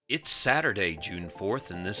It's Saturday, June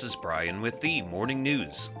 4th, and this is Brian with the Morning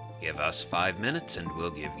News. Give us 5 minutes and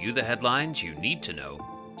we'll give you the headlines you need to know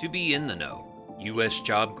to be in the know. U.S.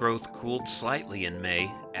 job growth cooled slightly in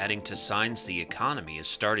May, adding to signs the economy is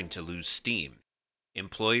starting to lose steam.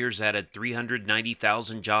 Employers added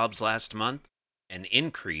 390,000 jobs last month, an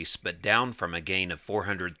increase but down from a gain of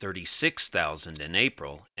 436,000 in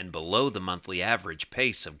April and below the monthly average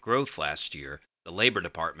pace of growth last year, the Labor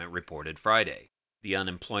Department reported Friday. The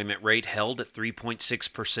unemployment rate held at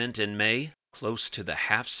 3.6% in May, close to the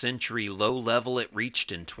half-century low level it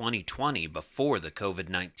reached in 2020 before the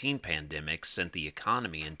COVID-19 pandemic sent the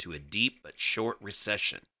economy into a deep but short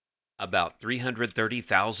recession. About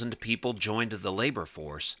 330,000 people joined the labor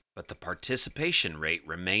force, but the participation rate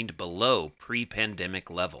remained below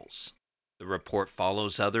pre-pandemic levels. The report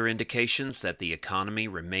follows other indications that the economy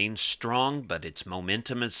remains strong, but its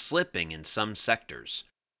momentum is slipping in some sectors.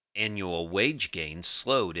 Annual wage gains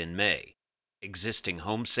slowed in May. Existing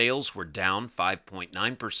home sales were down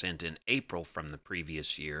 5.9% in April from the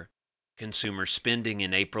previous year. Consumer spending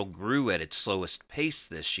in April grew at its slowest pace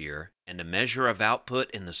this year, and a measure of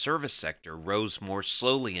output in the service sector rose more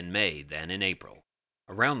slowly in May than in April.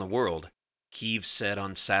 Around the world, Kyiv said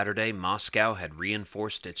on Saturday Moscow had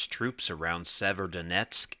reinforced its troops around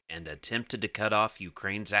Severodonetsk and attempted to cut off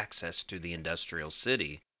Ukraine's access to the industrial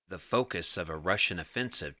city, the focus of a Russian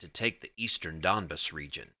offensive to take the eastern Donbas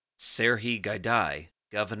region. Serhiy Gaidai,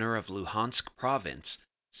 governor of Luhansk province,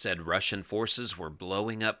 said Russian forces were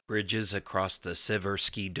blowing up bridges across the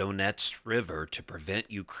Seversky Donets River to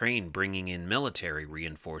prevent Ukraine bringing in military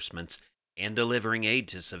reinforcements and delivering aid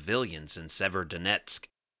to civilians in Severodonetsk.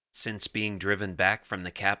 Since being driven back from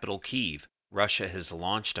the capital Kyiv, Russia has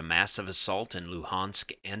launched a massive assault in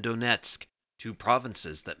Luhansk and Donetsk, two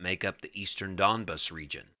provinces that make up the eastern Donbas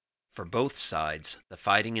region. For both sides, the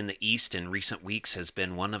fighting in the east in recent weeks has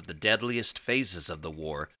been one of the deadliest phases of the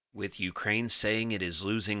war, with Ukraine saying it is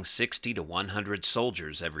losing 60 to 100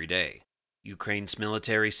 soldiers every day. Ukraine's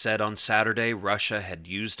military said on Saturday Russia had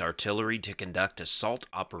used artillery to conduct assault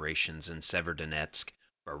operations in Severodonetsk,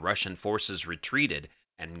 where Russian forces retreated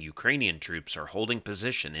and Ukrainian troops are holding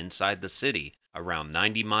position inside the city around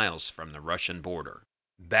 90 miles from the Russian border.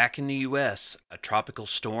 Back in the U.S., a tropical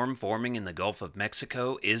storm forming in the Gulf of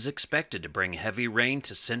Mexico is expected to bring heavy rain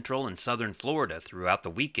to central and southern Florida throughout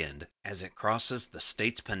the weekend as it crosses the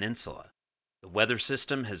state's peninsula. The weather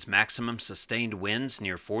system has maximum sustained winds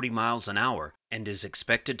near 40 miles an hour and is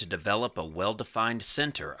expected to develop a well-defined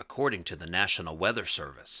center according to the National Weather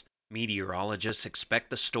Service. Meteorologists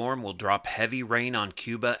expect the storm will drop heavy rain on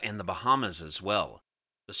Cuba and the Bahamas as well.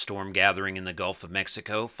 The storm gathering in the Gulf of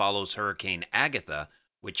Mexico follows Hurricane Agatha,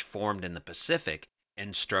 which formed in the Pacific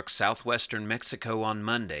and struck southwestern Mexico on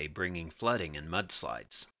Monday, bringing flooding and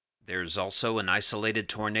mudslides. There's also an isolated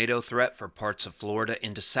tornado threat for parts of Florida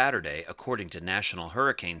into Saturday, according to National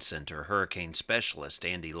Hurricane Center hurricane specialist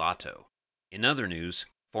Andy Lotto. In other news,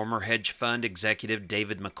 former hedge fund executive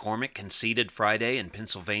David McCormick conceded Friday in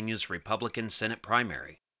Pennsylvania's Republican Senate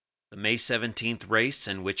primary. The May 17th race,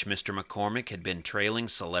 in which Mr. McCormick had been trailing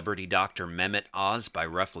celebrity Dr. Mehmet Oz by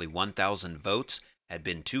roughly 1,000 votes, had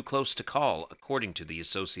been too close to call, according to the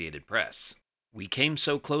Associated Press. "We came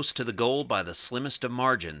so close to the goal by the slimmest of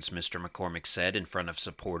margins," Mr. McCormick said in front of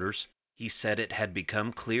supporters. He said it had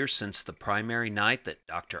become clear since the primary night that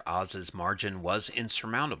Dr. Oz's margin was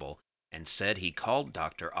insurmountable, and said he called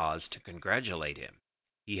Dr. Oz to congratulate him.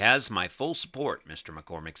 "He has my full support," Mr.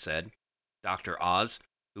 McCormick said. Dr. Oz,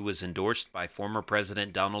 who was endorsed by former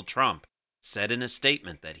President Donald Trump, said in a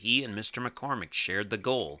statement that he and Mr. McCormick shared the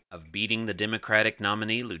goal of beating the Democratic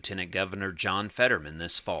nominee Lieutenant Governor John Fetterman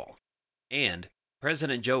this fall. And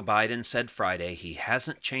President Joe Biden said Friday he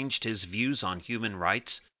hasn't changed his views on human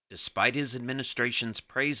rights despite his administration's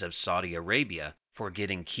praise of Saudi Arabia for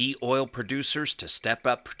getting key oil producers to step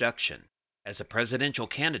up production. As a presidential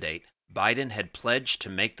candidate, Biden had pledged to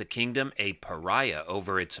make the kingdom a pariah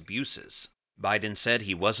over its abuses. Biden said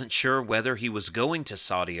he wasn't sure whether he was going to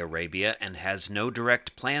Saudi Arabia and has no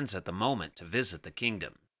direct plans at the moment to visit the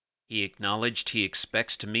kingdom. He acknowledged he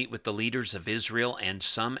expects to meet with the leaders of Israel and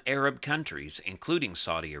some Arab countries, including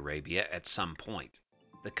Saudi Arabia, at some point.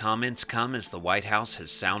 The comments come as the White House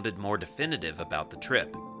has sounded more definitive about the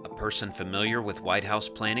trip. A person familiar with White House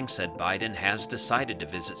planning said Biden has decided to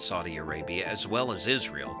visit Saudi Arabia as well as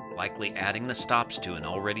Israel, likely adding the stops to an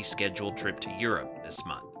already scheduled trip to Europe this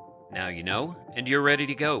month. Now you know, and you're ready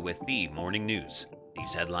to go with the Morning News.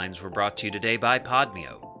 These headlines were brought to you today by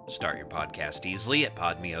Podmeo. Start your podcast easily at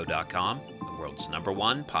podmeo.com, the world's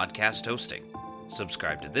 #1 podcast hosting.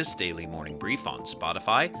 Subscribe to this daily morning brief on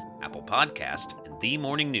Spotify, Apple Podcast, and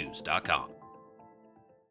themorningnews.com.